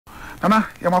Ana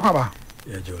yamakaba.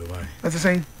 Yeah, Joe, why? That's the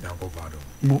same. Yanko Bado.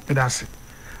 Mo medase.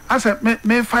 I said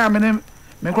me fire me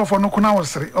microphone no kuna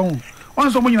was three. Oh.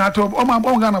 Once someone you to o ma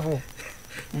Ghana for.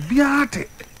 Biate.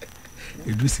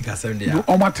 You do sick as Sunday.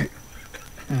 O mate.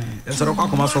 And so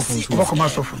come out from Ko come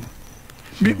out from.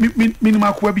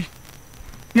 Minima kwa bi.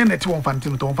 Ye net won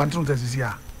fantino to fantino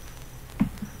tazisia.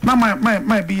 Na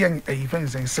my be young a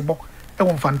fence and sebo e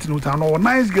won fantino ta no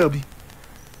nice girl bi.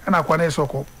 And akwa na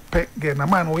esoko pe ge na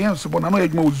man wo yen sebo na no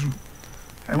edwuma ozu.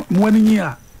 Mo ani nyi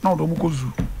a na odo mu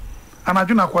kozu.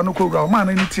 Anadwo na akwa no kogra man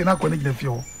ani tie na akwa na gina fie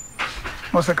ho.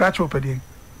 No se ka cho pedie.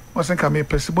 No se ka me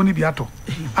pesebo ni bi ato.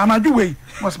 Anadwo wei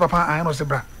no se papa an no se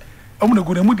bra. Omu na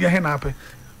gu na mu dia he na ape.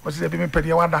 O se be me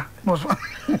pedie wada. No so.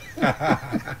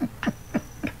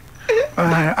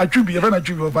 Achubi ebe na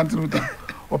achubi o fantino ta.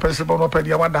 O pesebo no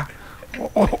pedie wada.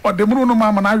 O de mu no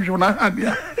mama na ahwo na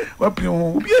adia. Wa pri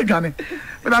ho bi adwane.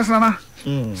 Be da sana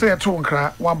say to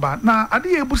nkra waba na ade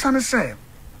ebusa ne say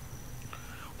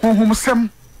honhom sem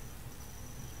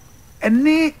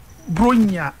eni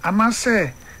bronya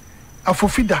anase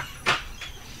afofida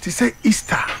ti say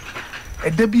Easter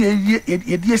ede bi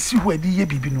ye de asi ho ade ye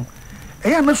bibi no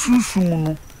eya na sunsun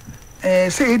no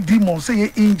say demons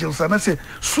say angels and say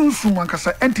sunsun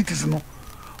ankasa entities no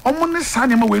omo ne sa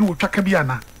ne ma we no twaka bi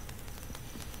ana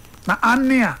na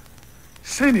ania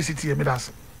say ne city e medase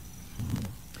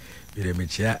Bire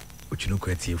mechia Otwinoko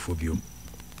atiefo biom.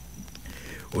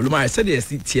 Oluma said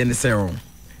yes tie ne say on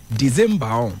December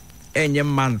on enye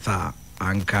month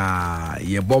anka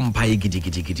ye bompa ye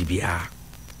gidi bia.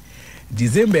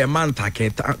 December month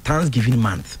ke Thanksgiving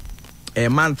month. A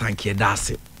month anke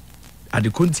dase.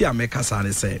 Adekonti ameka sa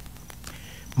ne say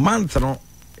month no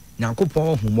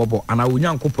Nyankopon humobo ana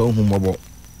Nyankopon humobo.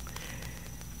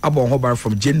 Abo ho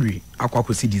from January akwa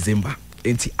kosi December.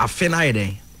 Enti afena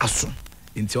yeden aso.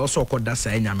 Inti also called that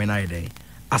say nyame na yeden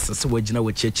asese wagina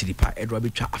we chechiripa edwa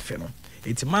betwa afe no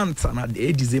enti month na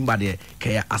December de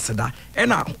kaya aseda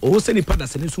ena o se nipa da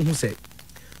se ne so hu se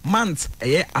month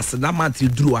eye aseda month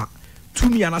duru a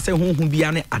tumi ana se honhom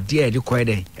bia ne ade a de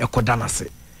koyeden ekoda na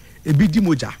se ebi di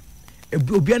moja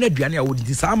obi ana aduane a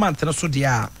wodi sa month no so de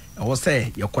a wo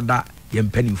se yekoda ye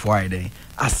mpanimfo ayeden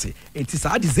ase enti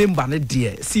sa December ne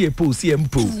de si epo si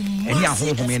empo eni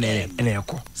ahonhom ne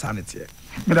ekọ sanete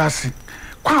medasi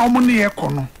kwa omo ne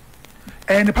ekono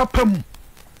ne papa mu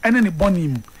ene ne boni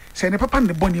mu se ne papa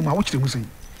ne boni mu a wo kire mu sen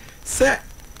se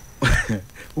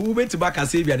wo beti baka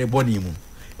se bia ne boni mu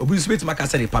obi so beti maka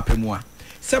se ne papa mu a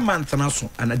se month na so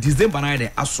ana December na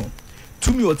de aso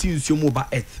tumi oti nsuo mu ba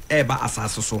earth eba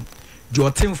asase so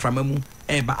jotin frama mu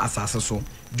eba asase so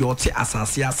joti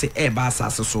asase ase eba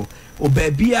asase so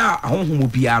obabia ahonhom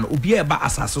bia no obi eba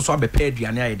asase so abepa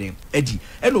aduane ayeden edi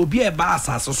ena obi eba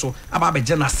asase so aba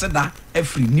beje na seda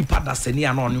afri nipa da sani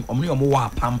ana omne omo wa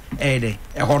apam ede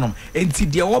ehonom enti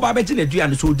de wo ba beje na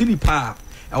aduane so odi nipa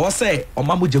e wo se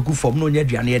omamo jagu fom no nya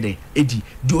aduane ede edi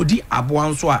de odi aboa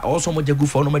nso a wo so mo jagu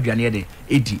fom no aduane ede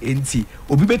edi enti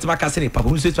obi betima ka se ne papa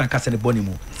mo so etu ka se ne boni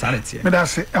mu sanete me da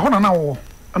se ehona na wo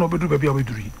ana obedu ba bia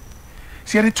obeduri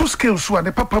si any two scales so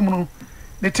the papa mu no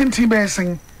the tintin be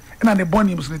sen na the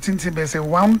boni mu so the tintin be say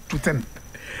 1 to 10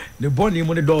 the boni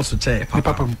mu ne do so che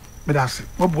papa mu me da se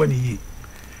wo bo ani yi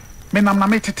me nam na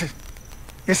metete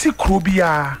yesi kro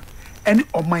bia any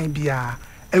oman bia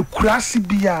akurasi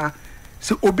bia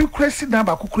se obi kurasi na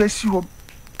ba kurasi ho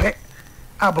pe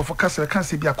abofo kase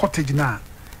kanse bia cottage na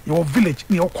your village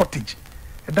ni your cottage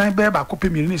e dan be ba ko pe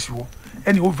mi ni si ho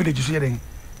any your village so ye den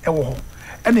e wo ho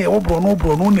ene ye wo bro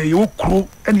no na ye wo kro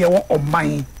ene ye wo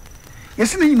oman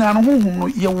yesi ne nyina no honhom no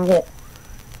ye wo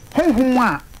honhom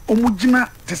a omugina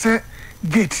te se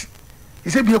gate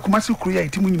yesi bia kumasi kro ya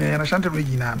itimu nyina ya na shante re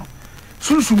nyina no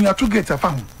sunsun ya to gate afa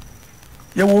ho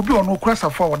ye wo bi ono kura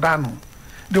safo wo da no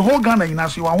the whole Ghana nyina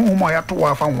so wa honhom a ya to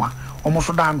wa afa ho a omo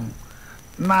so da no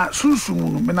na sunsun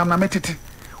no menam na metete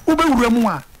wo be wura mu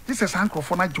a Jesus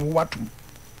ankrofo na gye wo watum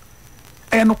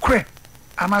no kre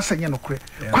ama senye no kre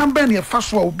kwan ben ye fa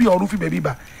so a obi a orufi baby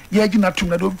ba ye agina tum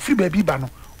na do fi baby ba no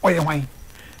oye hwan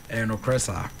no kre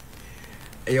sa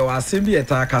ye wa assembly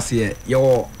eta kase ye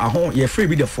wo ahon ye free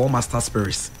be the four master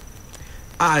spirits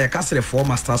ye kase the four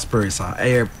master spirits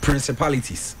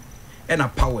principalities and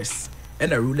powers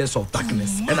and rulers of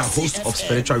darkness and a host of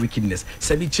spiritual wickedness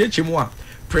se bi cheche mu a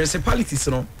principalities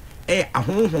no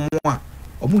ahonhom a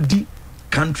omudi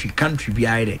country bi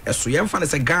aide eso ye mfa ne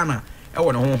se Ghana e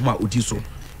won honhom a odi so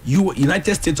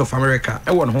United States of America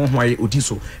e won honhom a odi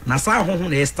so na sa honhom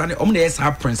na stand om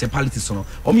na principalities no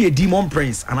om ye demon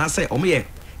prince and I say om ye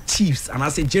chiefs and I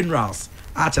say generals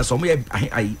acha so mo ye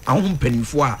ahom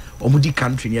panimfo a omudi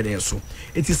country near there so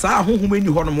it is a ahom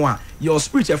eni ho no mo a your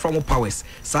spirit from powers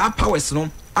sa powers no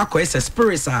akoyese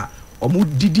spirits a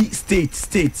omudidi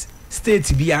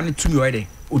state bia ne tumi ode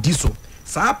odi so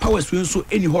sa powers we so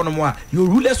eni ho no mo a your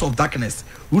rulers of darkness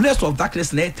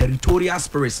na territorial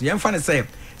spirits yemfa ne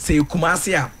say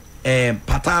kumase a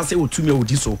patase otumi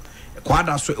odi so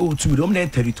kwada so otumi dom na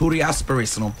territorial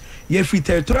spirits no ye free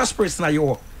territorial spirits na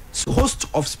your host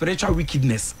of spiritual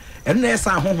wickedness and na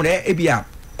esa hohore ebia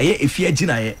eye efie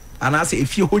aginaye anase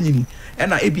efie honyini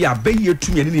ena ebia beye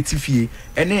tumi ne tifie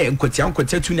ene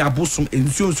nkotia tuni abosom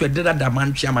ensuonsu ededa da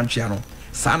mantua no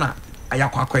sana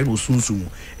ayakwa no sunsumu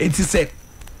enti se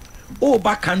o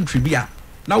ba country bia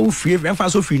na wo free emfa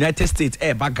so free United States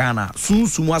ba Ghana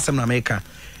sunsumu asem na America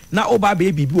na o ba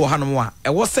be bibi wo hanom a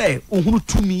ewo se ohunu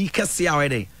tumi kese a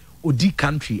wede odi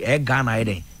country Ghana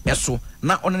ede eso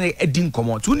na onene edi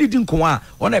nkomo tu ni di nkomo a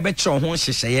ona ebe kire ho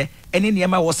hyehyeye ene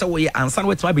niema wo se wo ye ansa na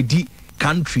wetima be di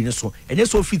country ne so enye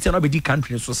so fit na be di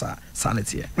country ne so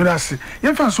sanity e mirasi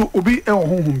yemfa so obi e wo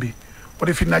honhom bi o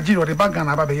de fi Nigeria o de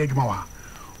Ghana ba be ye adwuma wa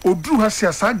odru ha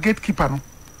sia sa gatekeeper no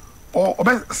o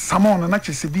obe samon na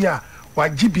chese bi a wa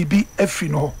GBB afi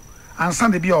no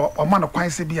ansa de bi o ma no kwan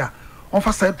se bi a on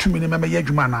fa sa tumi ne meme ye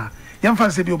adwuma na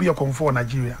yemfa se bi obi e konfo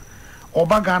Nigeria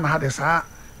oba Ghana ha de sa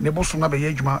ne boso na be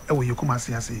ye adwuma e wo yekuma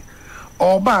ase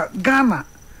oba Ghana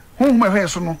honhom ehwe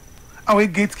so no a we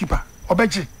gatekeeper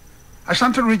obeji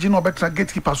Ashanti region obetra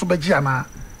gatekeeper so beji ana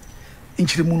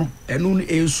inchirimu no enu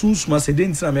esunsuma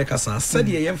sedenti na meka sa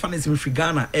sede ye mfa ne sim fi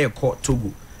Ghana ko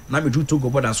Togo na medu Togo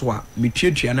border so a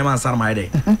metwetwe na mansa ma de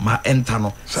ma enter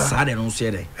no sa de no so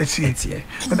ye de etie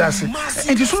that's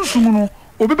enti sunsumu no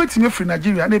obebetime fi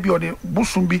Nigeria na bi ode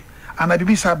bosum bi ana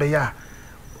bibi sa be ya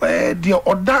de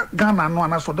oda Ghana no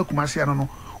ana so de kumase no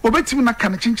obetime na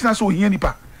kan chinchina so ohia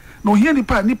nipa na ohia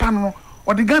nipa no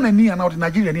odi Ghana ni ana odi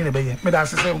Nigeria ni na be ye me da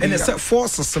sese ene se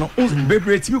forces no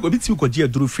bebreti bi obetime ko je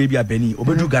aduru free bia bani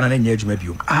obedu Ghana na nya adwuma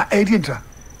biom edi entra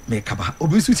me kaba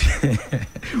obesuti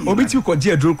obetime ko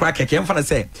je aduru kra keke mfa na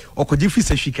se okoje fi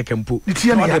se hwi keke mpo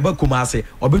no de ba kumase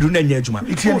obedu na nya adwuma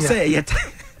o se ye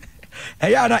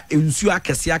eya na ensuo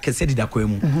akese dida kwa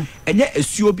mu enye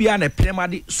esuo bia na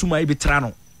premade suma bi tra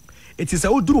no etise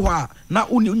oduru ho a na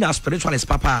unya spiritualist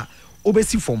papa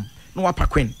obesi form no wa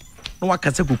pakwen no wa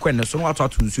kase kokwen ne so no wa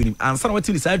to nsuo nim ansa na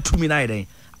wati ni sa tumi na iden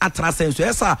atra senso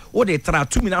esa wo de tra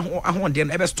tumi na ahonde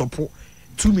no ebe stopo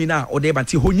tumi na o de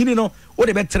bati honyini no wo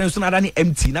de be tra nsuo na da ni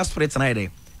empty na spirit na iden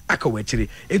aka wachiri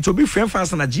ento bi friend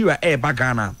fans Nigeria ba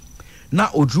Ghana na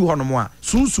odru ho no mo a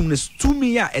sunsum ne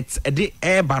tumi a ede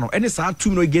ba no ene sa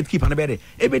tumi no gatekeeper na be de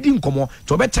ebedi nkomo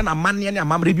to be che na manne ne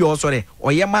amamre bi o so de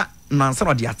oyema nansa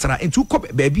no de atra ento ko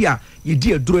baabi a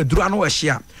yedi aduru ano hye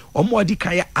a omo adi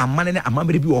kan amane ne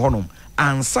amamre bi wo honom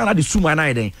ansa na de suma na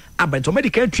iden abento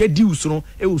medical twa dius no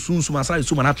e usunsum ansa de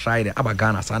suma na try de aba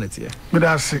Ghana sanity me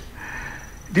da se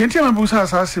de enti am busa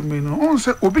asase me no on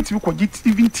se obiti ko git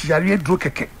even tiare aduru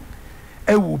keke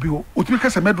e wo bi o otumi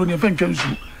kasa medro ne mfa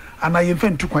nsu ana ye mfa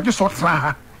ntu kwa je so tra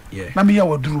ha na me ya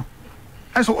waduru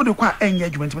ai so ode kwa enye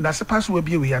adwuma me da se pass wa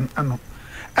bi we ya ano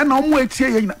e na omo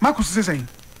etie ye makusu sesen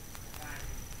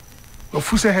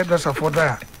ofuse hairdresser for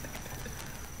that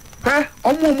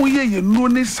omo ye no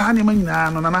ne sane ma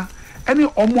nyina no nana ene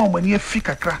omo amani afi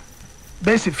kakra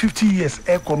be say 50 years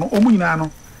ko no omo nyina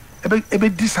no ebe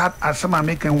disad asema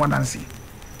American wadansi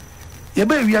ye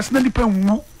be wiase na nipa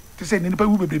wu te say nipa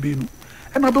wu bebrebe nu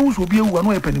ena be wu so bi ewu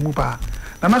no e panimu pa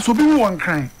na so bi wu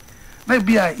wankran na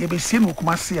bia ye be sie no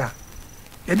kumase a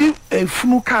ye di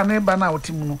funu ka na ba na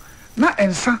otimu no na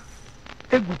ensa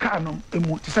egu ka no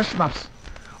emu te say snaps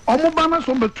omo ba na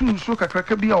so betu so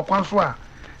kakraka bia okwan so a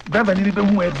driver ni be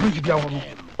hu e bridge bia ho no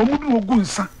omo bi ogu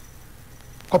nsa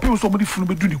kopi so omo di funu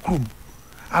be du ni krum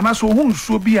ana so hu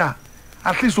nsuo bia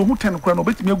at least omo 10 kra no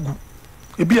betimi agu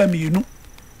e bia mienu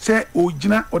se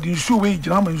ogina odi nsuo we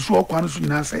gina ma nsuo okwan so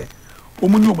nyina se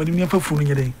omo ni omo ni mfa funu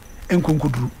nyeden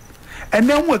enkonkoduru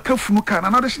ene hu aka funu ka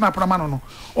na de snap na ma no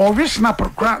o wi snap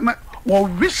kra na o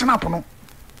wi snap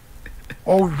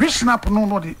no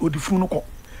no de odi funu ko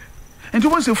enti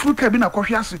won se funu ka bi na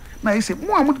kohwe ase na yese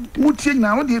mo tie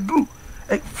nyina no de duru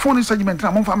phone segment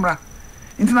na mo famra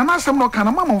enti na asem no ka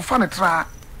na mama mo fa ne tra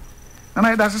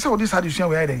na da se o di sadusua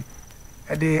we eden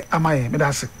e de amaye me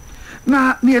da se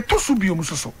na ne etosu biom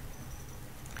soso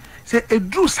se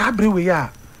edru sabre we ya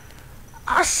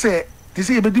ase te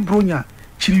se yebedi bronya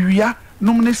chiriwia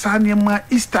nom ne sa ne ma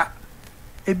Easter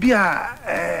e bia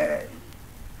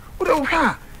o de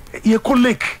hwa ye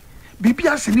kolek bibi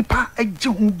ase nipa eje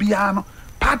hu bia no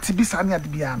party bi sa ne ade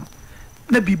bia no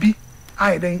na bibi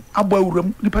aiden abo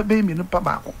awuram nipa be mi nipa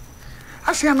ba ko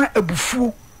asia na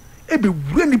ebufuo ebe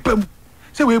wura nipa mu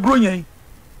se we bro nyan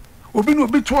obi no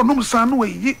obi to onom san no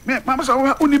we mama sa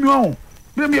onimi o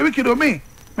me wiki do me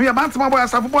ya bantama boy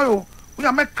asafo boy o we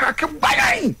ya make crack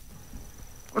bayan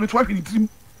o to ahwe ni trim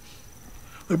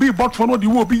obi bot for no di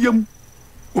wo obi yam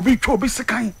obi twa obi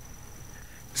sekan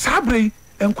sabre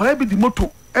enkwara bi di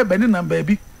moto ebe ni number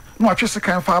bi no atwe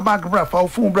sekan fa bag bra fa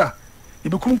phone bra e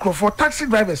be kum crofo taxi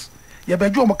drivers ye be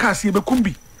jo mo cars ye be kum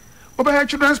bi obi ha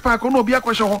children's park no obi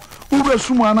akwahye ho uru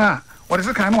asumu ana o de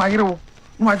sekan no ayere wo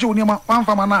no aje oni ma wan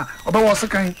fama na obi wo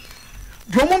sekan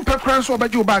do mo mpekran so obi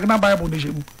je bag na bible de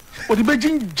jemu o de be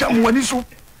jam wani so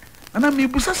ana me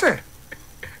busa se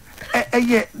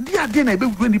ye di ade na be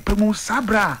wura ni pamu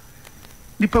sabra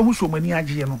ni pamu so mani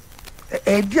agye no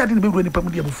di ade na be wura ni pamu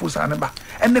de abufu sa na ba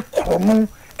ene krono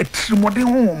etrimode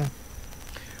ho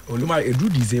oluma edu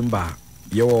December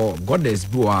your goddess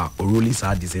bo a oroli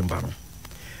sa December no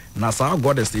na sa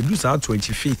goddess edu sa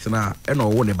 25th na eno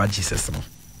wo ne ba Jesus no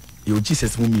your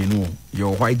Jesus mu mienu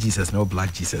your white Jesus no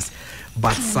black Jesus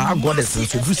but sa goddess so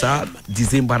edu sa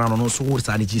December na no so wo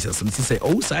sa ni Jesus no say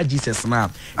oh sa Jesus na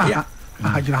yeah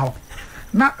ajina ho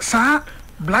na sa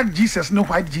black Jesus no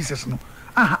white Jesus no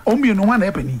o mienu wa na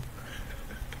epani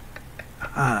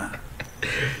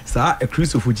sa a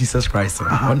crucifix of Jesus Christ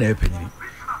on the epany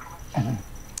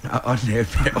on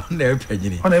the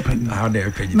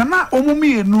epany na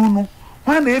omumi enu no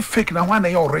wan na fake na wan na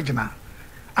original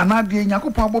ana de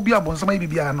yakopon abobi abonsama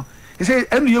bibia no e say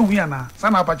enu ye hu ana sa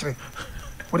na apachire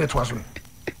wo de to aso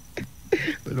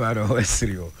I don't know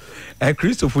serious a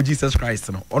crucifix Jesus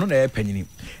Christ no on the epany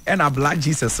and a black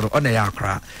Jesus on the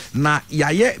yakra na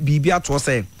yaye bibia to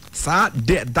say sa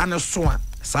de dinosaur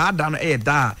sa dan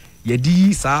da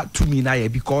yedi sa tumi na ye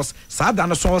because sa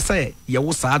dan so say ye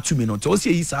wo sa tumi no to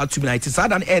say yi sa tumi na it sa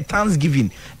dan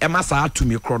Thanksgiving e ma sa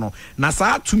tumi krono na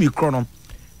sa tumi krono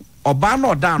oba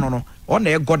no da no on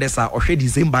na goddess a ohwe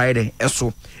December ede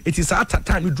eso it is at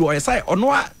time do o say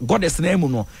ono goddess na emu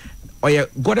no oye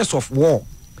goddess of war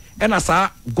and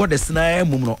sa goddess na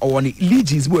emu no o woni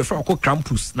legions bo e fra ko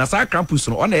Krampus na sa Krampus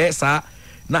no on na sa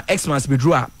na Xmas be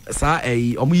draw sa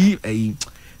omuyi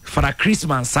for a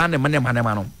Christmas Sunday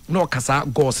manema no kasa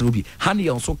gods will be honey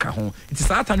also ka ho it is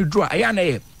that and draw aya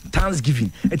na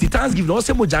Thanksgiving it is Thanksgiving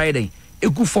also mo jaye den e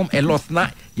good form a lot na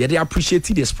ye dey appreciate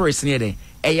the spirit near den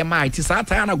eye ma it is that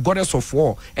na goddess of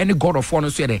war any god of war no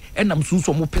so den enam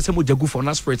sunso mo pese mo jagu for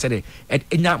na spirit den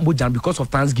enya mo jan because of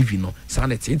Thanksgiving no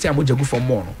sanity enti mo jagu for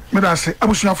more no me da say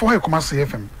abusuafo ha Kumasi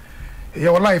FM ye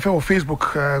live on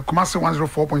Facebook Kumasi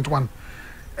 104.1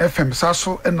 FM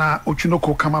saso na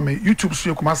Otwinoko kama me YouTube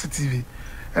so Kumasi TV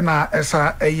na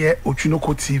esa eye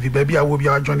Otwinoko TV baby a wo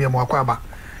bia adwone mo akwa aba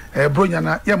bronya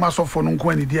na ye masofo no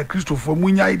nko ani dia Christopher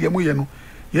munya ide mo ye no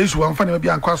Yesu amfa na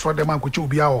bia anko asoro dem ankoche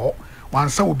obi a ho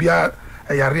wansa obi a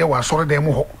yare wa asoro dem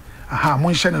ho aha mo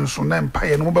nhye ne nso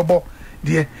nampaye no bebo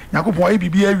de Yakopon ayi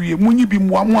bibia awie munyi bi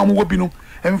mo wo bi no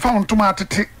emfa ntoma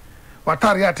atete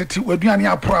watare atete waduane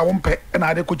apro a wo mpe na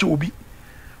ade koche obi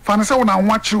fane se wona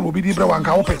ho akire obi di bre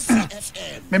wanka wo pe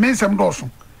me mensem doso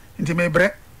nti me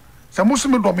bre se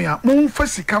musumi do me a mo mfa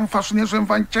sika mfa so ne so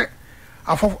mfa nche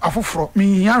afoforo me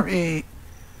hia hwe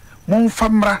mo mfa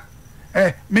mra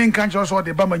me nka nche so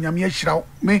de ba ma nyame ahira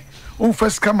me o mfa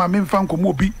sika ma me mfa nkomo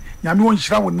obi nyame won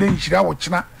hira wo ne hira wo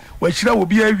kina wa hira wo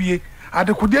bi awie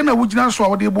adekode na wo gina so a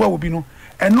wo de bo a obi no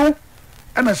eno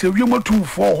ana se wie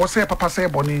motumfo ho se papa se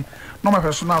boni no ma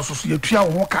hwe so na so yetua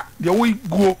wo ho ka de wo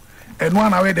guo eno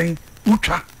ana we den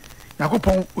utwa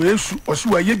Yakopon Yesu osi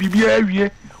wa ye bibia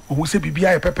awie ohun se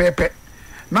bibia ye pepepe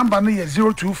number no ye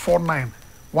 0249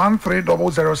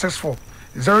 130064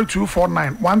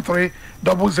 0249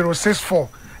 130064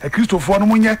 e Christopher no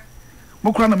munye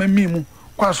mokura na mami mu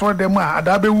kwa so dem a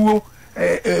adabe wuo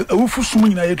awufu sum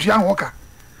nyina yetua ho ka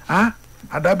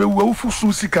adabe wuo awufu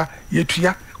sum sika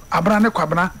yetua abra ne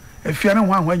kwabna afia ne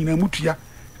ho ahwa nyina mutua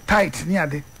tight ni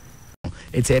ade.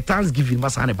 It's a Thanksgiving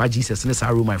masane ba Jesus ne sa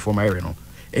Roman for Mary no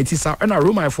it is na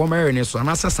Roman for Mary ne so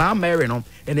na sa Mary no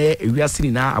ene ewiase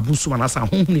ni na abusu na sa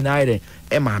honhum ni na ere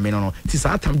e ma me no ti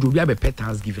sa tam do bia be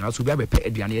Thanksgiving aso bia be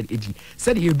aduane edi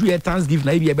said you do Thanksgiving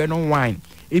na bia be no wine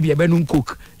e bia be no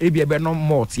coke e bia be no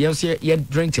malt ye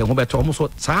drink e ho beto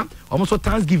omo so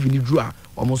Thanksgiving ni dru a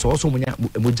omo so so munya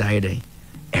emojae den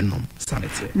enom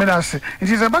sanity me da se it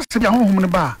is about se bia honhum ne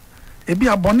ba e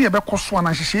bia bone e be koso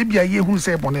na hyehe e bia ye hu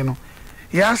se bone no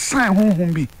ya sign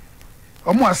honhum bi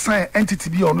omo assign entity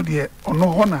bi ono de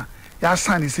ono ho na ya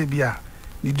sign se bia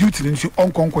ni duty ni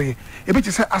onkonkoye e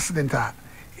be say accident a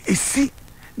esi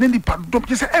ne ni padop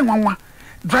je say enwanwa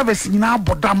drivers nyina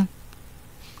abodam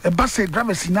e ba say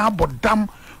drivers nyina abodam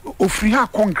ofiri ha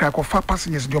konkra ko fa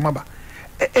passengers de omaba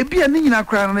ebi ani nyina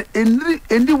kra no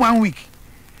endi 1 week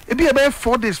ebi be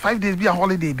 4 days 5 days be a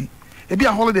holiday bi ebi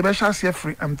a holiday be shall see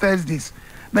free and Thursdays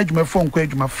na djuma phone kwa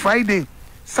djuma Friday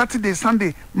Saturday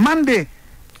Sunday Monday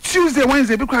Tuesday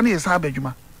Wednesday be kra na yesa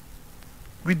abadjuma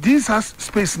within this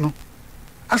space no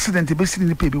accident be sini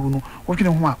ni pe bi wo no wo twene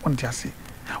ho a wonte ase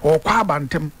o kwa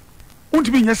abantem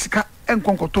wontimi nya sika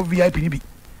enkonkoto VIP ni bi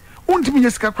wontimi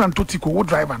nya sika kra ntotiko wo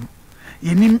driver no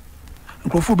yenim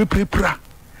nkrofo be prepra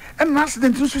en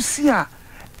accident nso si a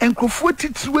enkrofo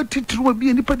titiriwa bi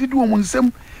enipa didi wo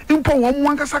nsem mpo wo mo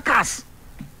ankasa cars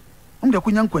de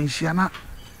konya nkwanhia na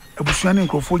abusua ne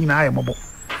nkrofo nyina aye mobo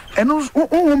eno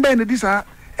wo be ne disa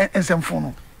ensemfo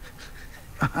no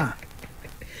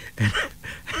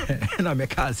na me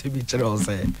ka se bi kire o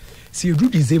se si edu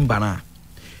December na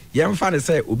yemfa ne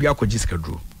se obi akɔgye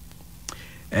skaduro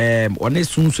one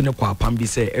sunsu ne kwa pam bi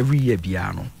se every year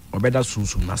bia no obeda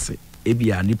sunsum na se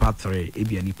ebia nipa 3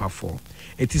 ebia nipa 4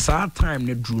 it is our time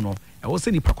ne dru no e wo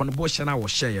se nipa kono bo hye na wo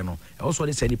hye no e wo so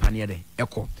de se nipa ne de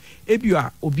ekɔ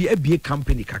ebia obi abie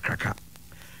company kakraka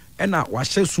ena wa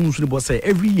hye sunsu ne bo se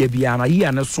every year bia na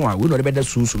year ne so a we no de beda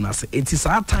sunsum na se it is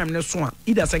our time ne so a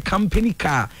either say company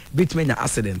car bitmenya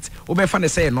accident wo be fa ne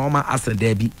say normal accident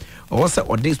there bi o se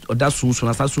oda sunsu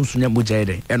na sa sunsu nya moja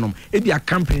de enom ebia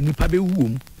company nipa be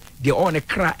wuom de on a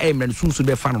cra emren sunsu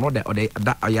be fa no de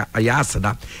aya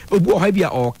aseda obu o ha bia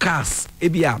or cars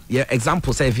ebia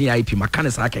example say VIP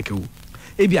mechanics akeke wo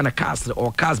ebia na cars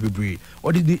or cars bebre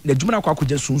o de na dwuma na kwa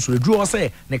akogye sunsu dru o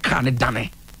say ne car ne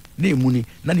dane na emuni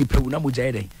na ni pewu na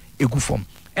moja de egu fom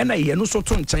ena ye no so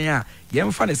to nchen a ye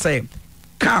mfa ne say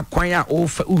car kwan a o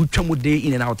twamu de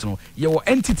in and out no ye wo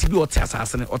entity bi o te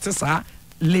asase ne o te sa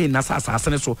lane na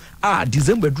asase ne so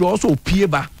December dru also pie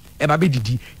ba eba be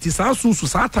didi ti sa sunsu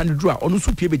sa atane dru a ono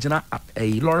so pie be gina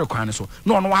lorry kwan so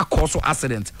na ono akọ so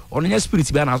accident ono nya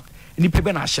spirit be na ni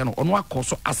pebe na ahye no ono akọ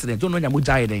so accident ono nya mo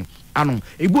jaye den anom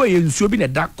egbo ye nsuo bi na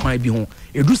da kwan bi ho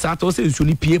edu sa ta o se nsuo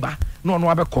ni pie ba na ono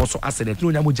abekọ so accident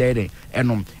no nya mo jaye den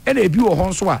enom ena ebi wo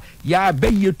ho so a ya be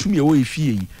ye tumi e wo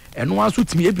efie yi eno aso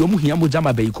timi ebi omu hia mo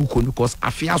jama be ikuko because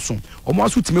afia so omo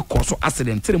aso timi kọ so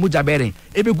accident tire mo jabere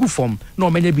ebe gu fom na o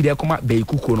menya bi de koma be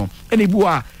ikuko no ena ebi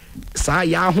wa sa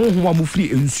ya honhom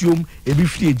amufri ensuom ebi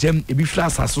firi ejam ebi firi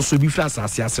asase so ebi firi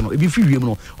asase ase no ebi firi wiem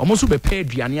no omo so be pay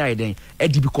aduane ayeden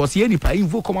edi because ye nipa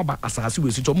invo koma ba asase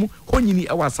we so tomo honyini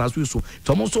e wa asase we so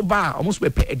tomo so ba omo so be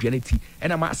pay aduane ti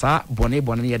ena ma sa bone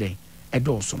ye den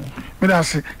edo so no me da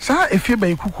se sa efie ba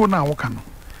ikuko na wo ka no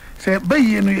se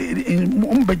bayi no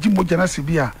umbaji moja na se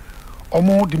bia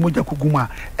omo di moja kuguma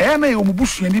na ye omo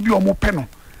busuani bi omo pe no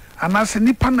anase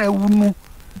nipa na ewunu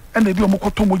ena bi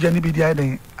omokoto moja ni bi dia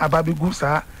den ababegu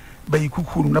sa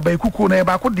bayikuku na bayikuku na e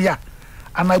ba ko dia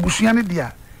ana abusuya ne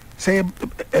dia se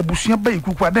abusuya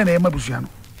bayikuku adan na e ma abusuya no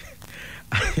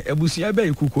abusuya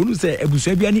bayikuku no se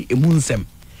abusuya bia ni emu nsem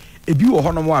ebi wo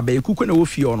hono mo abayikuku na wo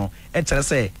fie ono e kere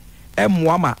se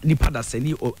emmoa ma nipa da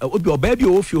sani obi oba bi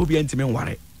wo fie ho bia ntime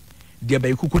nware de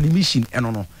bayikuku ni mission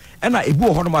eno no ena ebi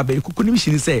wo hono mo abayikuku ni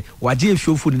mission se waje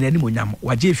efiofo ni anim onyam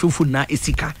waje efiofo na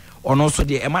esika ono so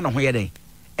de e ma na ho ye den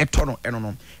etono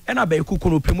eno ena ba ekuko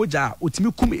no pemoja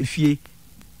otimi kum efie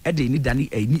ede ni dani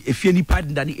ni efie ni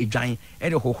pad dani edwan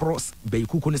ede hohoro ba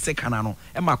ekuko no sekana no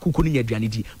e ma kuko no nya aduane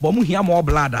di bo mu hia mo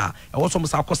blood a e wo so mo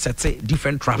sa set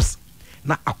different traps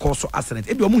na akoso accident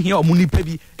e bi omu hia omu nipa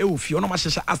bi e wo fie ono ma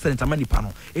hyehye accident ama nipa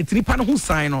no etinipa no ho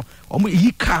sign no omu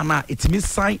yi car na etimi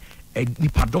sign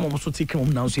nipa dom omu so take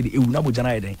omu na so de ewu na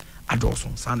bojana eden adoso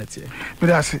sanete me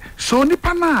da se so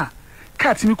nipa na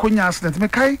car timi konya accident me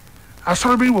kai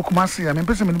asorbi wo kumase ya me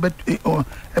pese me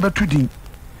ebe tudin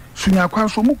sunya kwa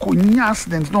so mu ko nya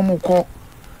accident no mu ko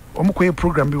e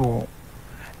program bi wo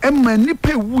emma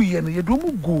nipa wu ye no ye do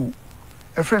mu go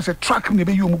e friend say track me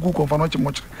be you mu go konfa no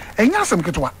chimoch enya asem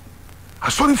ketwa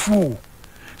asorifu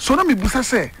so na me busa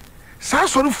se sa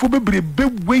asorifu bebrebe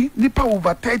we nipa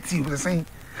over 30 we say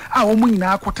a wo mu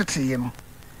nyina akotete ye no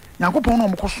yakopon no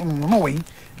mu ko so no we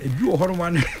ebi wo horo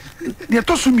man de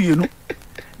to so mienu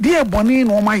de boni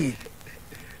no maye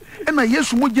ena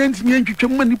yesu mo genti mi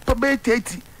antwetwam ma nipa be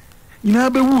 30 nyina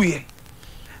be wuye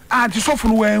a ti sofo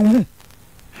no wanhu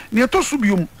ne to so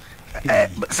biom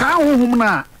sa honhom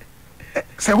na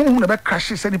se honhom na be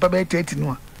crash se nipa be 30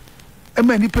 no a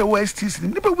ma nipa OSTs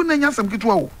nipa wu na nyasam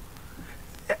kitwa wo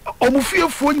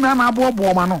omufiefo nyina na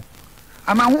abobo ma no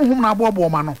ana honhom na abobo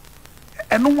ma no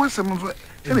eno wasem so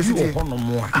ele si hono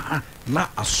mo na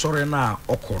asore na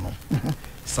okono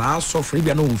saa sofre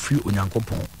bia na onfiri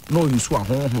onyankopon na oyusu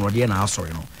ahonhoro de na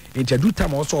asore no enti adu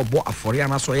time also obo afore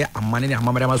ana so ye amane ne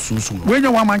amamare ma sunsun we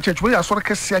nya one man church we asore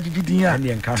kese agigidin a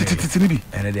tititi ni bi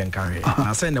ene de nka hwe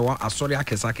na say ne wa asore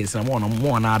akesa na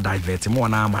mo na divert mo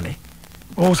na amane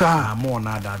o sa mo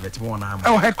na divert mo na amane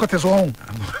oh headquarters on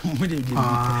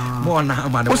mo na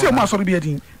amane o say mo asore bi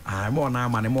adin mo na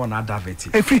amane mo na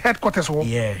divert a free headquarters on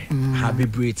yeah ha be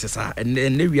break sa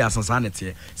ne wi asansa ne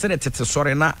te se ne tete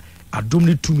sore na adom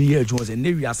ne tumi ye adwon se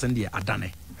ne wi asan de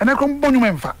adane ene ko mbonyu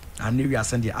memfa ne wi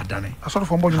asan de adane asore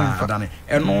fo mbonyu memfa adane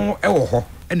eno e wo ho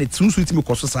ene tunsu timi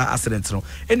koso sa accident no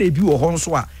ene ebi wo ho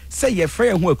nso a se ye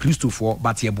frɛ ho a Kristofo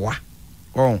but ye boa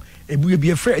ebu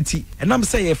ebi frɛ ati enam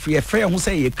se ye frɛ ho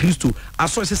se ye Kristo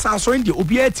asore se sa asore de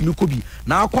obi atimi ko bi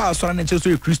na akwa asore ne nche so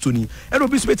ye Kristoni ene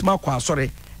obi so betima akwa asore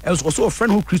also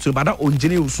friend who Christian but that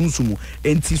onjene sunsumu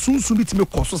enti sunsu bitime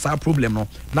koso sa problem no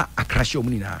na akrahye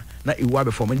omuni na ewa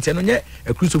before enti no nye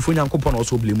a Christopher Nyankopon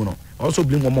also blame no also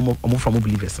blame omo from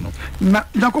believers no na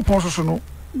Nyankopon so no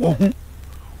wo hu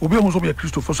obi hu so be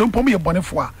Christopher so mpom ye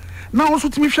bonefo a na also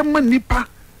timi hwe man nipa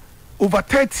over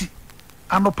 30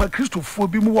 anopa Christopher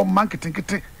bi mu wo marketing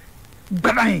kete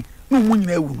gbadan no mu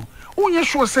nyina ewu no onye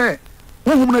sure say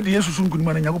wohum na de Yesu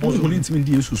sunkunima na Nyankopon so ntimi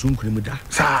de Yesu sunkunima da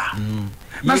sa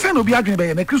na say no bi adwene be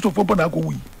ye na Christopher bo na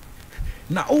akowui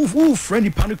na o friend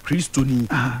nipa no Kristoni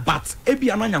but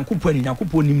ebi ana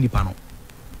Nyankopon nim nipa no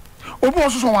obi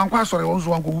oso so wankwa asore won so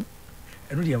wankowu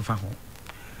eno de mfa ho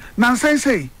na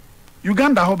say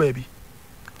Uganda ho baby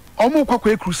omo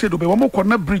kwakwa crusade be omo kɔ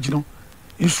na bridge no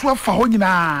nsu afa ho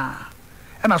nyina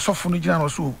na sofo no gina no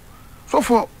so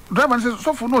sofo driver say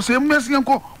sofo no say mmesi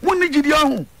enko munni gidi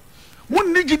ahu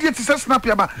munni gidi ti say snap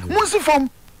ya ba munsi form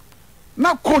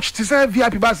na coach ti say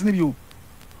VIP bus ni bi o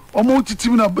omo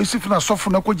titimu na besif na sofo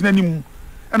na ko gina nimu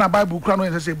na bible kura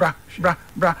no say bra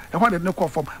e ho de ne ko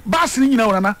form bus ni nyina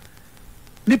wona na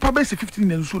nipa base 15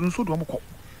 na nso do omo ko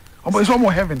omo is omo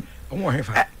heaven omo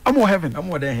heaven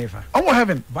omo den heaven omo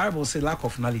heaven bible say lack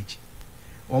of knowledge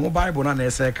omo bible na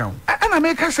say count ana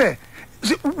make say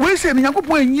we say ni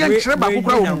Nyankopon enye nkyere ba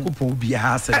kokora wo Nyankopon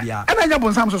bia sa bia ana nya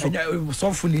bonsam so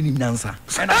sofo ni nim nansa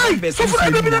ana be sofo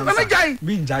ana bi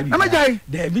na jai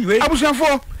de bi we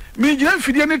abusuafo mi gina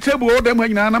mfidie ne table o dem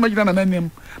nyina na magina na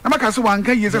nanem na maka se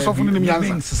wanka yese sofo ni nim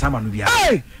yansa sama no bia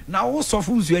na wo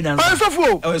sofo uzu nyansa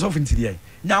sofo ntidi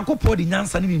Nyankopon di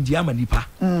nyansa ni nim di ama nipa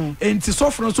enti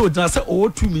sofo no so gina se o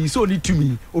tumi so ni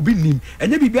tumi obi nim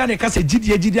enye bibia ne ka se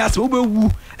gidie ase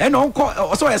obewu ena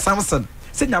onko so Samson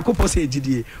se Nyankopon se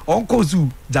gidie onko zu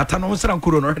jata no nsra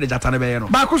nkoro no hwede jata ne be ye no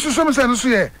ba ko suso me se no so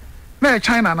ye na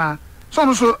China na so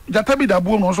no so jata bi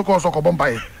dabuo no so ko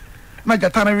bombaye na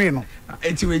jata na we no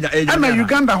enti we na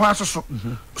Uganda ho asoso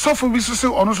sofo bi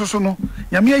so ono so no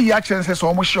nyame ayi a kire se so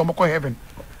omo hye omo ko heaven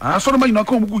asoro ma nyina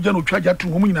ko omo guja no twa jatu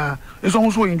omo nyina eso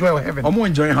omo so enjoy heaven omo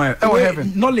enjoy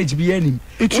heaven knowledge bi anim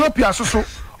Ethiopia soso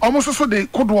omo soso de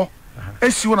kodo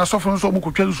esi wona sofo no so omo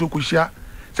ko twa so ko hia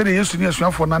se de Yesu ni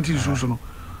asuafo nante so no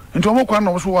nti omo kwa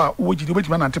na so a wo gidi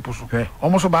obetima nante poso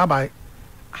omo so bye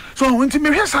so nti me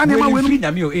hwe sa ne ma we no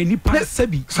nyame o enipa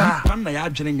sabi nipa na ya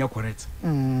adwene nya correct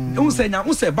un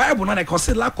say bible na like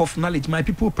say lack of knowledge my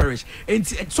people perish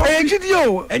enti so gidi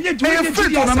o enye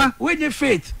we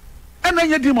faith ena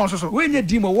nye demon so we nye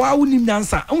demon wa unim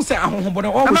nyansa un say ahohobon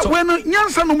o so we no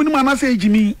nyansa no munim ana say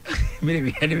ejimi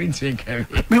me think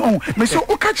me so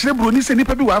o ka kire bro ni say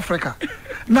nipa bi wa Africa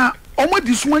na omo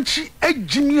di sumanchi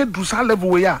ejimi edusa level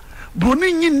we ya bro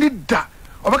ni nyi ni da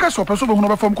obaka so person be hu no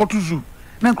be form kotuzu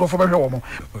na nkrofo be hwe wo mo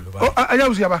aya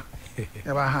uzi aba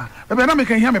ya ba ha be na me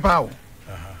kan hia me pa o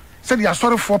se dia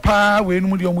sorry for pa we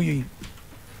nu di omo yi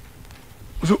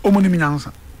so omo ni mi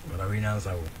nyansa wala we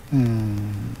nyansa wo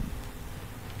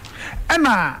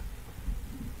ana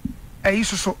ayi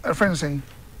so friend saying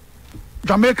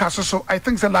Jamaica so I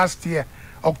think the last year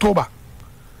October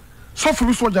so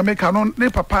for so Jamaica no ne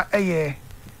papa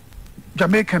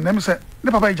Jamaican them say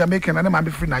ne papa Jamaican and ma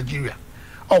be free Nigeria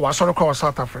oh wa sorry call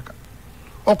South Africa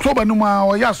October no ma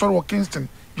o ya sorry Kingston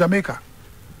Jamaica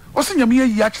o se nyame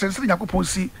yi a kire se Yakopon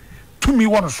si to me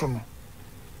one so no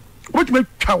what me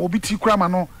twa obi ti kura ma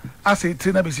no ase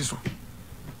tre na besi so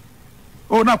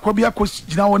o na kwa bia ko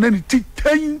gina wona ni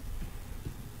titan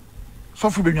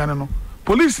sofu benwane no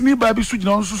police ni ba bi su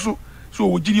gina on so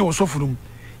o gidi o sofu no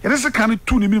yede se kan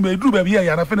tu ni mi ma eduru ba bi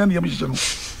ya na fe na yam hye no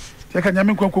ye ka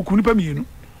nyame kwankwaku ni pa mienu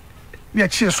ni a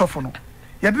chie sofu no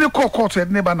yede ne call court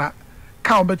yede ne ba na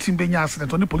ka o betim benya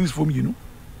accident on police for mienu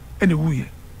ene wuye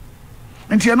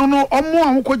enti eno no omo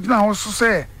an ko gina ho so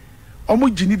se omo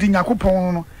gini di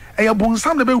Yakopon no eye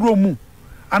bonsam na be wuro mu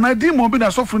ana di mo bi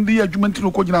na sofu ndi adwuma ntino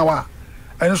ko gina wa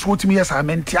ene so wotimi yes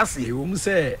amenti ase e wo mu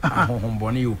se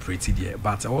ahohombone you operate there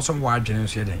but also wa adwene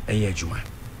so ye den eye adwuma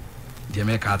de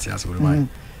me ka ate ase Olumai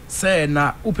say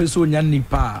na upeso nya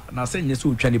nipa na say nye so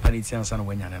utwa nipa ne tiansa na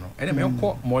wanya ne no ene me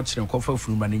ko mo kire ko fa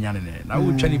funuma ne nya ne na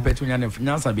utwa nipa tu nya ne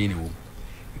nyansa be ni wo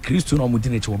Kristo no mudi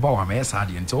ne che wo ba wa me sa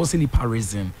de nti wo se nipa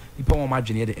reason nipa wo ma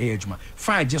dwene de e adwuma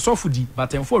fine je sofo di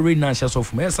but en for read na hye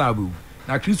sofo me sa ba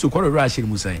na Kristo ko re ahye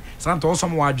mu sai santa wo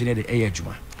som wa dwene de e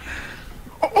adwuma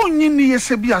onyi ni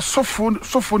yese bi sofo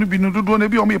no bi no dodo na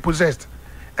bi o me possessed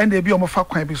and they be o mo fa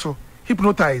kwan bi so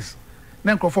hypnotize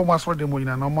na nkrofo mo asoro de mo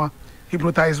nyina na mo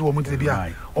hypnotize wo mo de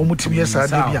bia o mo timi yesa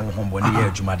de bia hombo ne ye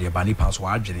adwuma de ba nipa so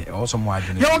adwene e so mo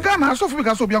adwene ya oga na sofo bi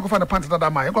ka so bi ankofa na pant dada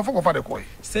ma nkrofo ko fa de koi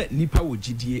se nipa wo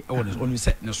gidie e wo ne onu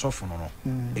se ne sofo no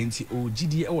enti o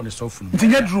gidie e wo ne sofo no nti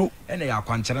nya duro ene ya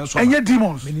kwanchere so enye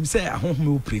demons menim se ahohome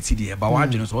wo preti de ba wa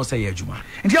adwene so wo se ye adwuma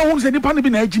nti ya wo se nipa no bi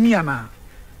na agimi ana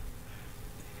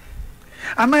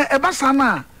ana e ba sa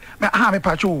na me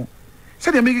pacho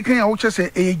se de me kan ya wo che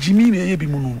se e agimi na ye bi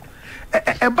mu no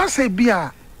e ba sa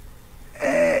bia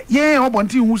ye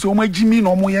obonti hu se o ma agimi na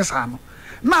o mo yesa no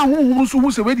na ahohom so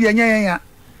hu se we de enya ya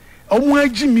o mo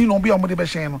agimi na o bia o mo de be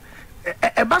hyen no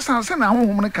e ba sa se na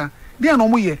ahohom ne ka de na o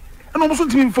mo ye na o mo so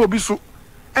ntimi mfa obi so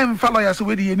emfa lawyer se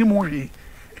we de ye ni mo hwe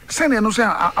se na no se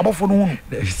abofo no hu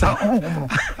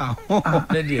no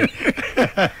ne de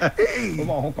o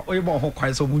mo ho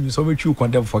kwai so munyu so be twu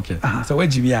condemn for ke so we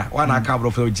jimi a wa na aka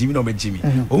abofo jimi no be jimi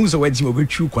o hu so we jimi o be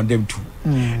twu condemn tu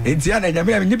enti ana nya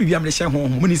me bibia me hye ho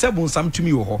mu ni se bon sam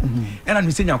tumi wo ho ena no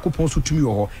se nyakopon so tumi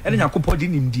wo ho ena nyakopon di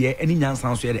nimdie eni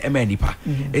nyansan so ye de ema nipa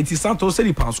enti santo se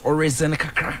ni pans or reason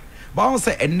kakra but I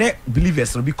say ene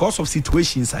believers because of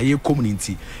situations aye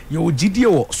community ye ogidie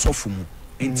wo sofo mu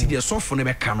enti de sofo ne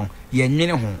be ka no ye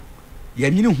nwene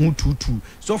ho tutu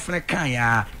sofo ne kan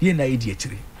ya ye na edi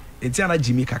akire enti ana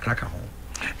jimi kakra ka ho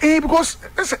because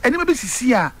enema be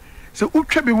sisi a se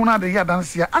utwa be hu na de ya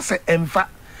dance ya ase emfa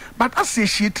but ase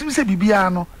hie trim se bibia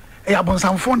no e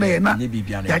abonsamfo na ye na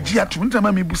ya gi atum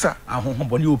ntama me busa ahoho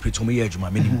bone opetum ye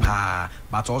adwuma menim pa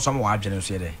but also mo adwene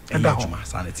so ye de e adwuma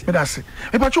sanity me dase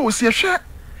e pa cho o se hwe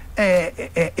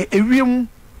ewiem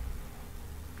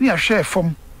ni ahwe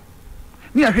fom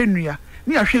ni ahwe nua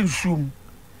ni ahwe nsuom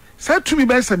sa tumi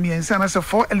be sa miensa na se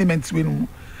four elements we no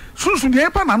sunsun de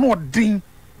pa na no odin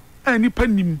ani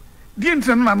panim de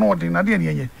ntre na no odin na de ne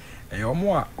yenye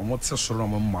omo a omo te soro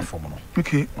omo mafom no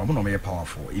okay omo no me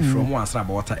powerful if from one answer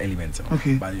about water element no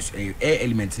okay. but air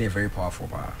element is very powerful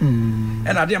ba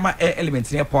and ade ma air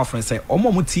element is powerful say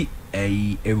omo mo ti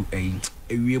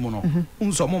ewiem no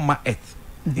unso omo ma earth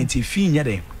enti fi nya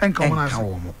de enka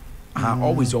omo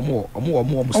always omo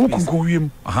space konkonwiem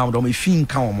do me fi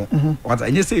nka omo what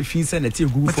enye say fi say na ti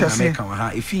gu for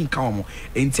America e fi nka omo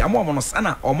enti omo no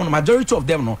sana omo no majority of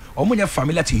them no omo nya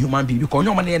familiar to human being because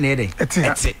omo na e de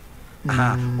ete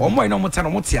omo ino mutano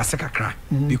muti ase kakra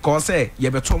because ye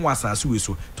beto mo asase we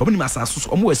so to mo ni asase so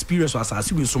omo experience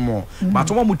asase we so mo but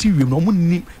omo muti wiem no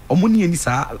omo ni ani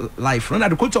sa life no na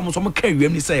de ko to mo so mo ka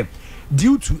wiem ni say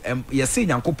due to ye say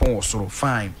Nyankopon osoro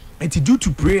fine and due to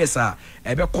prayers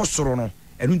e be kosoro no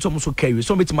enu nto mo so ka wiem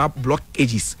so betima block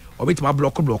edges or betima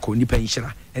block ni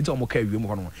penshira enti omo ka wiem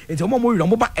ho no enti omo mo wi no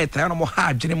mo ba eta no mo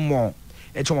ha adwene mo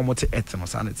e cho mo te et no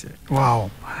sanity wow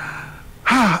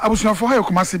abusuafo ha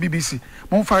yokomase BBC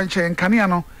mo fa nche nkania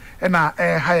no na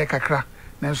ha ye kakra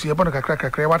na nso ye bono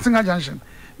kakra watenga junction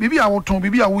bibi a woton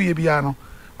bibi a woye bia no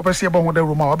opese ye bon ho da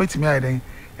roma obetimi ayi den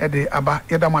e de aba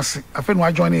ye damase afa no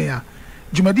adjoin ya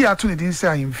jumadi ato ne din se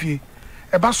ahemfie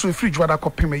e ba so fridge wada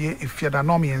kopem ye efie da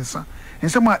no miensa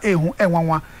nsem a ehu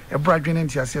enwanwa e bra adwene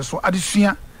ntiase so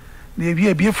adesua na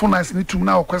ye bia fullness ni tum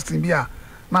na o question bia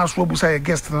na so obusa ye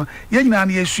guest no ye nyina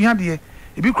na ye sua de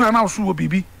e bi kura na so wo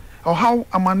bibi or how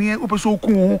amane opeso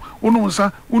ku wonu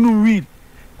nsa wonu read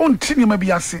on tini ma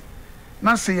biase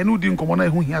na se ye no di nkomo na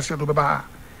ehu hiase do beba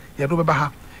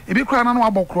ha e bi kura na no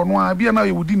abokro no a bia na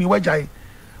ye wudi ni wagyae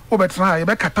obetra ye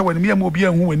be kata wani me obi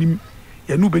ahu wani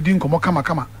ye no bedi nkomo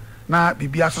kama na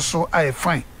bibia soso aye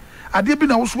fine ade bi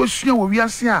na wo so asua wo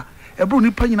wiase a ebro ni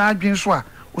pa nyina adwen so a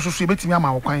wo so ye betimi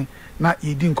ama wo kwan na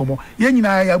ye di nkomo ye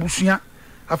nyina ya abusua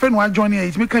afa no adjon ye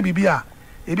itimi ka bibia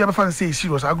e bia be fa say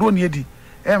serious agro ne edi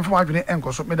for adwene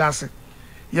enkoso medase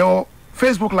yo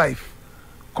Facebook live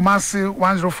Kumasi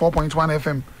 104.1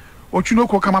 FM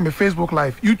Otwinoko kama me Facebook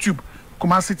live YouTube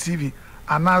Kumasi TV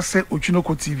anase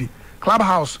Otwinoko TV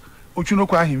Clubhouse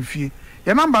Otwinoko ahemfie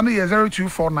your number no is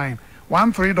 0249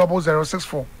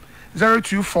 130064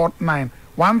 0249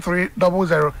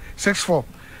 130064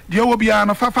 dia wo bia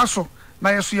no fafa so na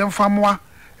yeso yemfamoa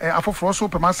afoforo so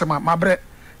pemasema mabre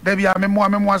da bia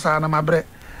memoa sa na mabre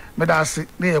medase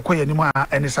na ye koye nimu a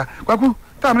enisa kwaku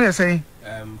tam na ye say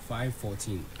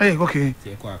 5:14 okay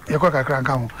ye kwa kakra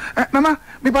nka ho nana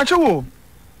me ba chewo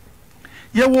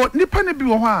ye wo nipa ne bi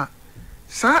wo ho a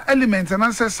sa element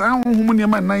na se sa honhom ne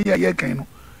ma nan ye kan no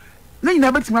na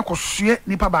nyina betima akosue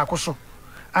nipa ba akoso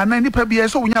ana nipa bi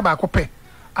so wonya ba akopɛ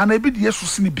ana bi de yesu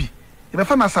sini bi ye be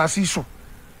fa na asase so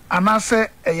ana se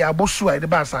ya abosu a de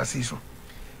ba asase so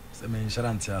se men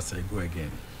sharante asa go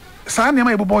again sa ne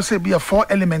ma ebobo se bi 4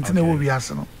 element na wo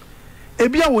wiase no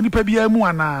ebi a wo nipa bi amu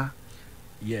ana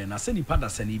yeah na se nipa da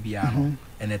se ni bia no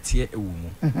ene tie ewo mu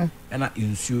ena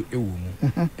insuo ewo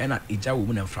mu ena eja wo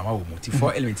mu na mframa wo mu ti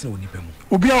 4 element na wo nipa mu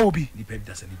obi a obi nipa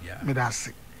da se ni bia me da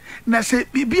se na se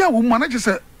bibia wo mu na je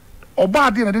se oba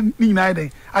ade na ni nyina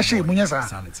den a hye mu nya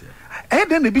sa e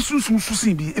den na bi sunsun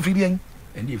susin bi efiri en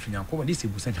ende efinya ko de se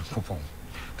busa nya kopon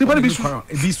ti ba bi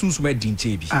sunsun ma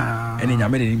dinche bi ene nya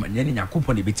me ne nya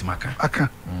kopon de betimaka aka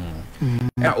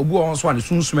obu on so ane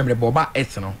sunsun me bo ba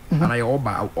et no ana ye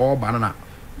oba na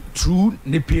true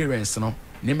ne parents no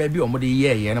ne ma bi o mo de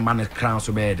ye no ma ne crown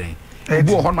so be den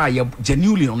obu ho ma ye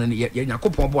genuinely on ne ye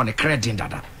nyakopon bo ne credit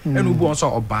dada ene obu on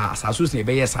so oba asaso ne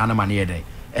be ye sa na ma ne ye den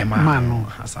e ma no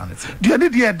asanete de ne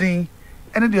de den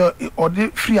ene de o de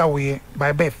free away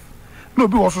by birth no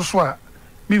obi wo so a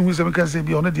me hu se me kan se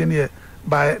bi on de ne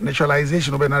by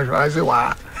naturalization or naturalize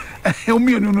wa o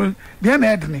mi no de na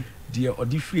edne de o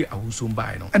de free awusom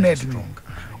bai no na edne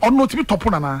on no tibi topo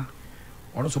na na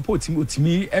ono support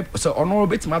otimi so ono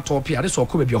betima top ya de so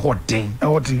ko be ho den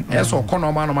e so ko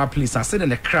no ma please ase de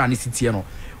ne kra ne sitie no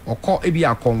okọ ebi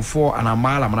akonfo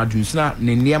anamala mana dunsina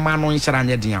ne niema no nhyara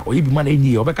anye den a oyi bi ma na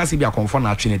enyi obeka se bi akonfo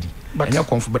na atwe na di enye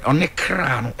konfo but on ne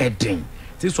kra no eden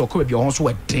ti so ko be ho so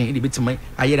eden de betima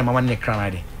aye de mama ne kra na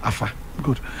de afa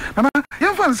good na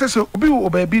yan fan se so obi o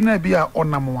ba bi na bi a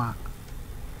onam a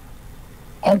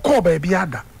onko ba bi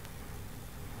ada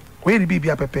we ni bi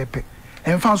a pepepe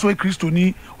en fan so Kristo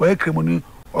ni o ye kremoni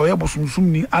o ye bosumsum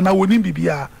ni ana woni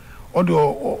bibia o de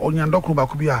onyandokro ba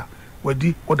ko bi a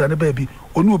wadi odane ba bi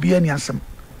oni obi ani asem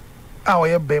a o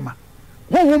ye bema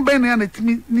honhom ben na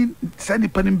timi ni sani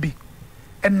panim bi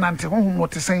enante honhom no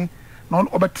tesen na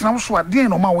obetenam so ade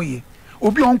no ma wo ye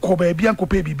obi onko ba bi anko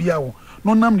pa bibia wo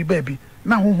no nam ni ba bi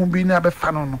na honhom bi na be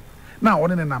fa no na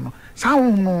woni ne nam no sa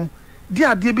honhom no di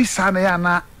ade bi sa na ya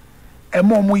na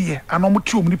emo mo ye ana mo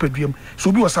ti omni paduam so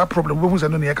obi was a problem we hu se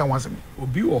no ne ka wansem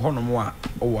obi wo hono mo a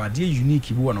o ade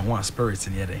unique bi wo no ho a spirit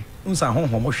ne yede unsa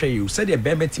honhom mo hwe ye se de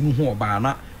be betimi hu oba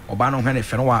na oba no hwe ne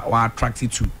fe no wa attract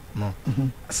to no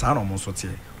sa no mo so tie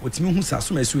otimi hu sa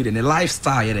so ma su de ne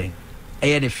lifestyle yede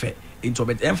eye de fe into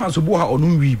bet emfa so bo ha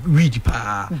onu weed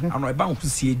pa ano e ba hu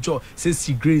sie jo se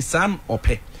si grace san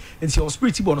ope enti your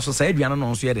spirit bo no so sa aduane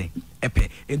no so yede epe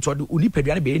into de oni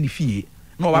paduane be ni fie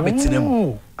no wa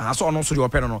betinam so ono so de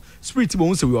open no spirit bo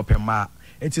hu se we open ma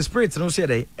enti spirit no so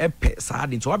de epe sa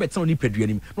de to wa betin oni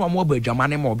paduane no mo ba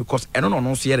adwamane mo because eno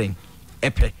no so de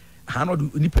epe ha no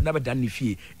oni paduane be dan ni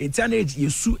fie enti ana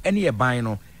yesu ene ye ban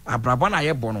no abrabo na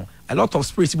ye bo no a lot of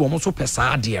spirit bo mo so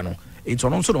pesa de no enti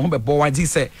ono so no be bo wa di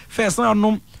say first na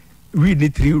no read the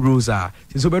 3 rules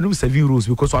so be no 7 rules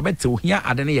because wa betin ohia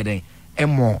ade ne ye den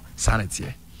emo sanity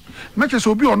na che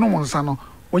so obi ono wonsa no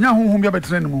onya honhom bia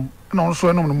betre ne mu na onso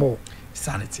enom no mo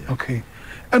sanity okay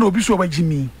and obi so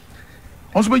wagimi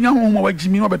onso be nya honhom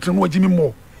wagimi no betre no wagimi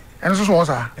mo en so so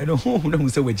sa eno honhom na hu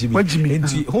se wagimi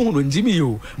enti honhom no jimi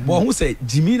yo bo hu se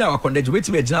jimi na wakonda jo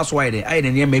beti be gina so aye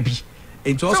ne ma bi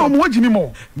enti also mo wagimi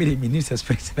mo me ni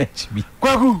suspect na jimi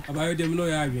kwaku abayo dem no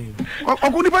ya adwen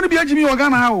kwaku ni pa ni bia jimi o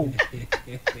Ghana ha o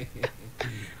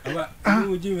aba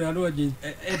no jimi ado agin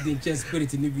edin chest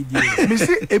spirit ni video me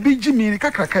see ebi jimi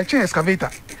kakra ka chen excavator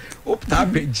o ta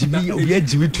be jimi o ye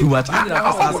jimi too much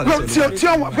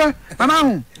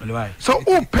so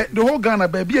open the whole Ghana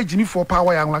baby a jimi for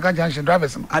power ya Nglaga junction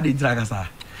drivers no ade ntira ka sa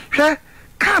hwe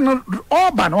car no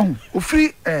all ban no o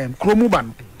free kromu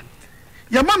ban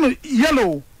ya man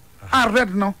yellow and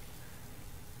red no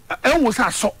e wo sa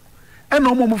so e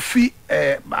no mo fi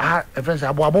friends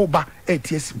abo ba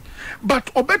ets but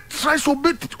obet try so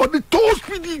bit or the toll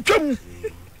speed twam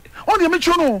on ye me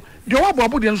no de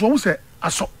abo de nso wo se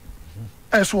aso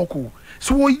so ko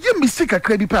so wo ye mistake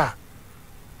akra bi pa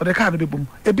o de car no bebum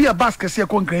e bi a basket se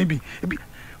konkran bi e bi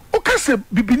o ka se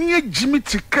bibini agimi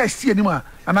ti ka sie ni ma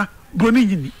ana broni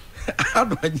yini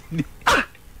ado yini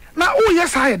na o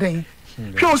yes I den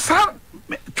hwe o sa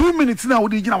 2 minutes na o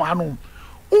de gina wa no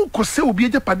o ko se obi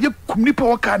eje pade kumni pa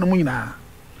o ka no mu nyina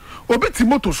obi ti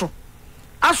moto so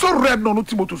aso red no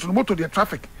ti moto so no moto de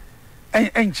traffic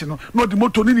enchi no de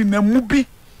moto ni na mu bi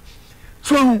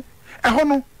so e ho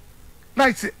no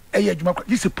like eye adwuma kwa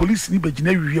this police ni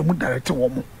begina wiwe mu direct wo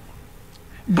mo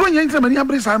bronya ntima ni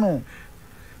abresa no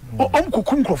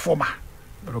kokum krofo ma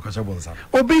ro ka cha bonsa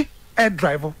obi air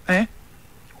driver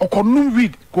okonum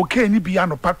weed cocaine bi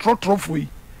ano patrol trophy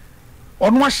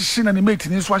ono ahyehye na ne mate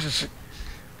ni so ahyehye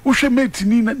wo hwe mate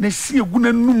ni na si egu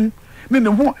na num ne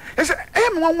ho ese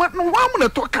no wa na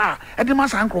to ka e de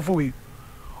masa ankrofo we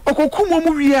okokum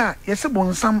mu wi a yese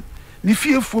bonsam ne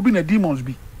fiefo bi na demons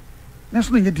bi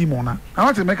neso na nye demon na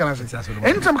what make na say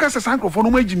anytime ka say ankrofo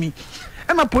no mu agimi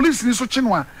e na police ni so chi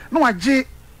no a na wage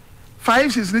 5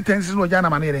 6 ni 10 6 no ja na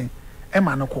manere e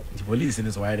ma no ko the police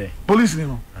ni so why there police ni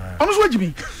no ono so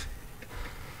agimi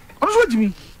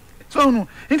so no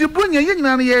ndi bronya ye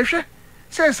nyina na ye hwe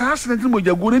say sa accident mo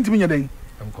jago ntimi nya den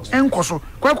enkoso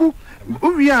kwaku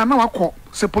owi a na wakọ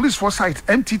say police for site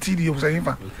MTTD of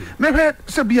Zayifa na hwe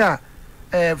say bia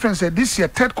friend said this year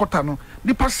third quarter no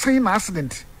the person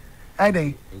accident I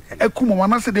then ekumo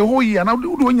wana say the whole year na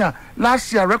do nya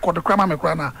last year record the crime me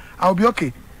na I'll be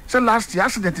okay say last year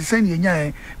accident is saying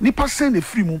nya ni person the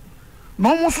free mu na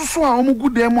omo soso a omo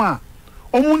good dem a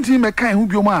omo ntimi me kan hu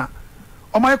biom a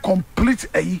omo complete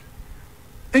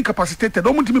incapacitated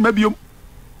omo ntimi ma biom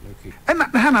okay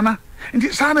na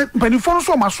nti sana panifo no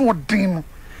so maso den no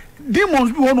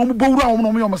demons bi wono mo bowura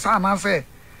wono mo yom sa na say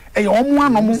e omo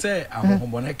ano mo say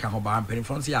ahombone ka ho ba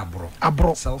panifo no say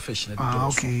abro selfish na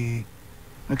okay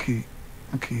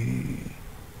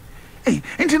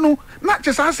nti no na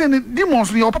chesa say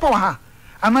demons ni opapa wa ha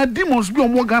ana demons bi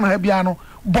omo Ghana ha bia no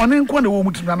bone nko na wo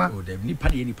mutina na o dem nipa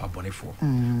de nipa bonefo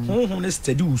honhom ne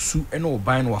steady Wusu e na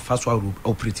oban na wafa so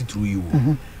operate through you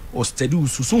o steady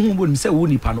Wusu so honhom bo say wo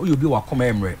nipa no oyobi wa koma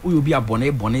emre oyobi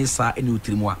abone sa e ne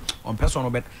otirimu a on person no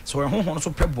bet so honhom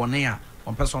so pre bone a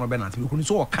on person no bet na te ko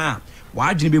so o ka wa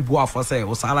agine be bu afo say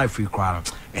o sala free crowd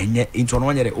enye into no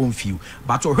nyere on feel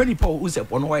but o hwe nipa o say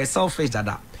ono wa selfish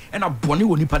dada e na bone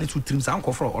wo nipa ne to tirim sa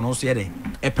nkofro ono so ye den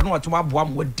e pe no wato aboa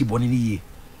mo di bone ni ye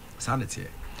sa na te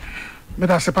me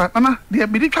da sepa nana de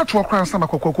bi di twa to kran sama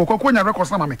kokoko nya record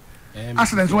sama me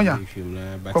accident wonya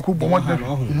kokoko bo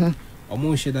mo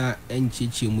omo sheda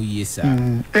enchichi mu yesa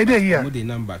e dey here mo the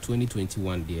number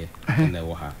 2021 there na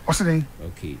wo ha osiden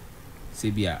okay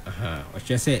sebia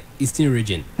o say Eastern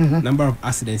region number of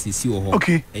accidents is you ho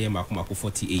e makomako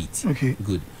 48 okay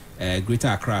good Greater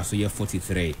Accra so you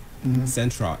 43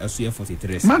 Central so you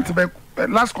 43 month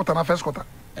last quarter na first quarter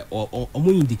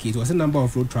omo indicate what's the number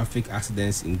of road traffic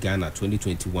accidents in Ghana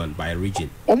 2021 by region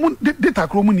omo data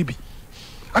kro omo ni bi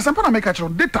asampa na make a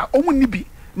data omo ni bi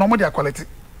na omo dia quality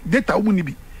data omo ni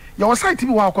bi your site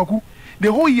bi wa akwaku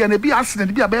the whole year na bi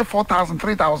accident bi about 4,000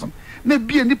 3,000 na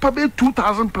bi nipa be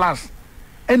 2,000 plus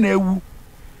na ewu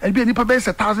e bi nipa be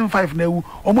 1,500 na ewu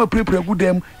omo prepare gu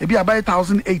dem e bi about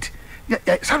 1,008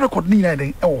 ya sa record ni na den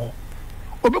e wo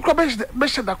obi kro be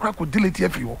sheda kra ko delete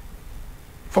every wo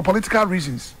for political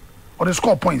reasons or the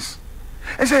score points.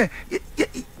 I say,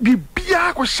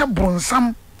 Bibia ko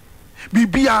shabronsam,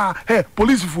 Bibia, hey,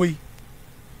 police fui.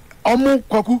 Omo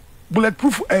kwaku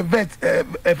bulletproof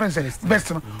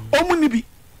vest. Omo nibi.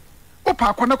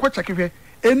 Opa kwana kwa check here.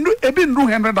 Ebi ndu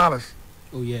 $100.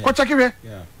 Oh yeah. Kwa check here.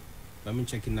 Yeah. Let me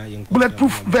check na yen.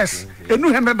 Bulletproof vest. Enu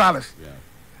 $100. Yeah.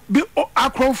 Bi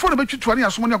akrofo na betwi tuane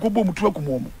asomo ne akobo mutu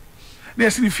akumo mu. Na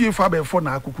yesi ni fie fa be fo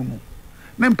na akukumu.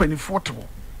 Na mpanifo to.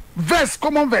 Verse,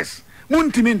 common verse.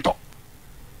 Muntiminto.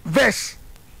 Verse.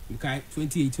 Okay,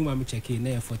 2018 when me check in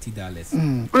there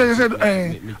 $40. What I said,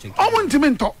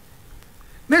 muntiminto.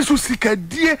 Ne so sika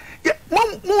die.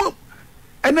 Mo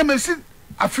and then me see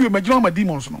I feel my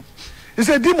demons no. He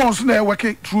said demons na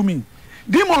work through me.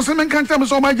 Demons men can't tell me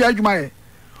so much adwuma e.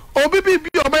 Obi bi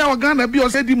oba Ghana bi o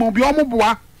say demon bi omo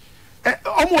boa.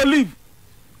 Omo leave.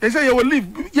 They say you will leave.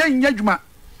 Ye nya adwuma.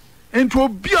 Ento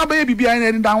obi oba bi bia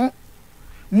na da ho.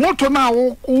 Moto na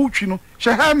wo twi no she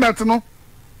helmet no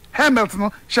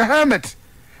she helmet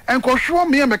enko hwo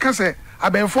me me ka say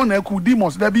abenfo na aku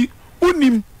demons da bi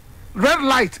unim red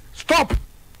light stop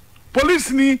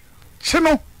police ni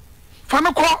chino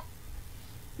fanoko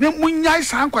ne munyai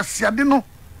san kwasiade no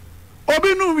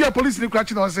obi nu wi police ni kwa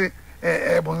chino say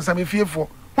bonsa me fiefo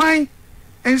hwan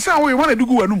ensa wo wana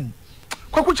dugu wanum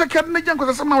kwaku check na jan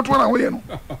kwasa na wo na wo ye no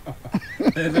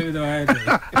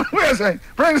where say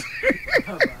friends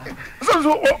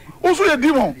so also a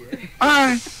demon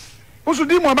also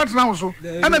demon bet now so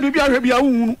and bibi ahwe bia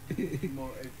hunhunu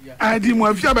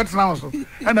demon afia bet now so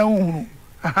and hunhunu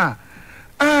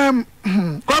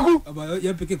kwaku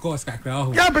you pick a course kakra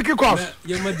ho ya pick a course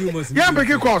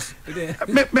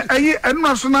me ayi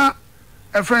enu so na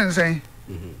a friend say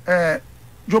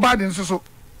Joe Biden so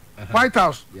White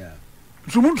House yeah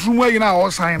tumu ayi na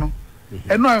all sign no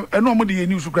eno mo de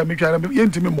news kra metwa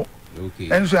yentimi mo okay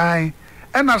enso ai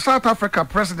na South Africa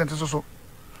president so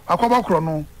akoba kro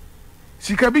no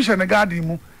sika bi hye ne garden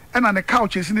mu na ne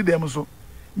couch esi ne dem so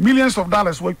millions of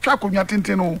dollars we twa konwa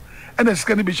tenten no and the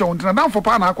scan be show ntina dan for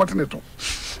pa na akwate ne to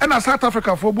and South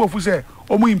Africa for bo fu say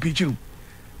omo impeach him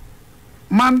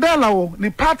Mandela o ni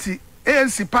party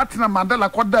ANC party na Mandela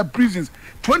kwada prisons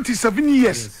 27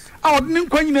 years a odin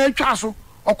kwanyi na atwa so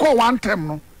okọ one term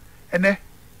no ene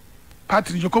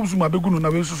party Jacob Zuma begunu na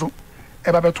we so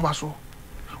e ba beto aso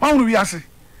wonu wi ase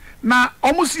na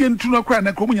omo sie ntu no kra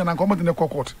na kromu nya na nkomo de ne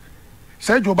court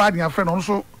say Joe Biden afre no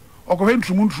so okọhwe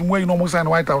ntrumu ayi no mo sign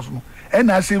White House no e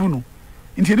na save no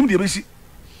nti enim de be si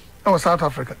e South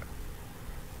Africa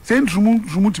say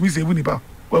ntrumu timi save ni ba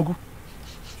kwaku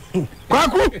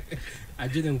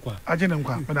Ajene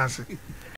nkwa me da se